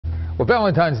Well,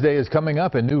 Valentine's Day is coming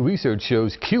up, and new research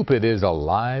shows Cupid is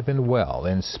alive and well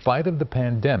in spite of the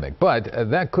pandemic. But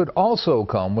that could also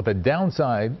come with a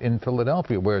downside in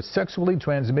Philadelphia, where sexually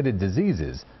transmitted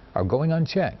diseases are going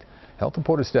unchecked. Health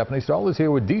reporter Stephanie Stahl is here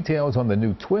with details on the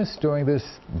new twist during this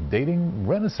dating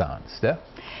renaissance. Steph?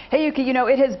 Hey, Yuki,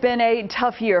 it has been a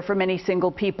tough year for many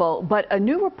single people, but a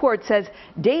new report says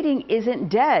dating isn't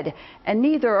dead, and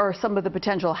neither are some of the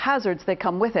potential hazards that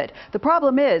come with it. The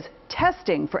problem is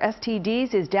testing for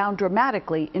STDs is down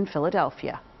dramatically in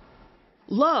Philadelphia.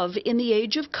 Love in the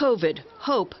age of COVID.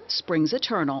 Hope springs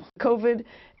eternal. COVID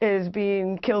is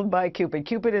being killed by Cupid.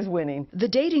 Cupid is winning. The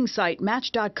dating site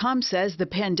Match.com says the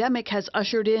pandemic has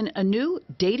ushered in a new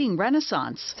dating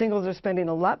renaissance. Singles are spending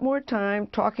a lot more time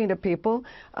talking to people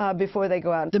before they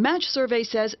go out. The Match survey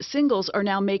says singles are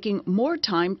now making more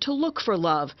time to look for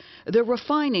love. They're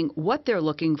refining what they're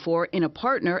looking for in a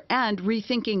partner and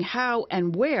rethinking how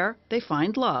and where they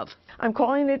find love. I'm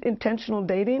calling it intentional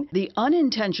dating. The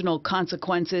unintentional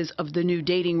consequences of the new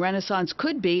dating renaissance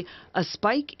could be a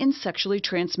spike in sexually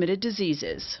transmitted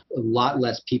diseases. A lot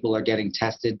less people are getting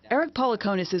tested. Eric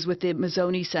Policonis is with the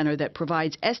Mazzoni Center that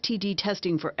provides STD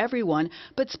testing for everyone,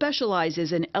 but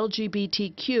specializes in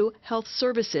LGBTQ health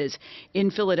services. In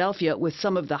Philadelphia, with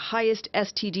some of the highest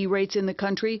STD rates in the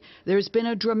country, there's been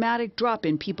a dramatic drop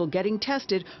in people getting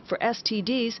tested for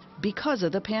STDs because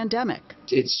of the pandemic.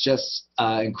 It's just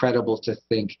incredible to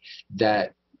think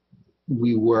that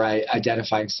we were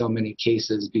identifying so many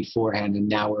cases beforehand, and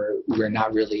now we're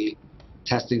not really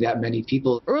testing that many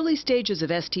people. Early stages of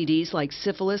STDs like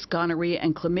syphilis, gonorrhea,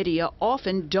 and chlamydia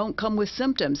often don't come with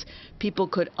symptoms. People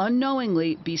could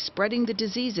unknowingly be spreading the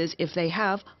diseases if they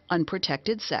have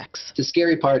unprotected sex. The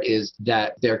scary part is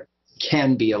that there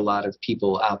can be a lot of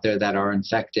people out there that are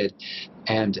infected,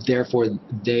 and therefore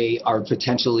they are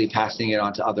potentially passing it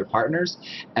on to other partners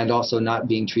and also not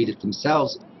being treated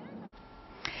themselves.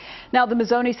 Now, the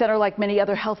Mazzoni Center, like many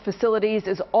other health facilities,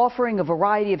 is offering a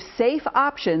variety of safe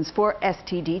options for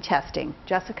STD testing.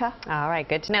 Jessica? All right,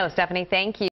 good to know. Stephanie, thank you.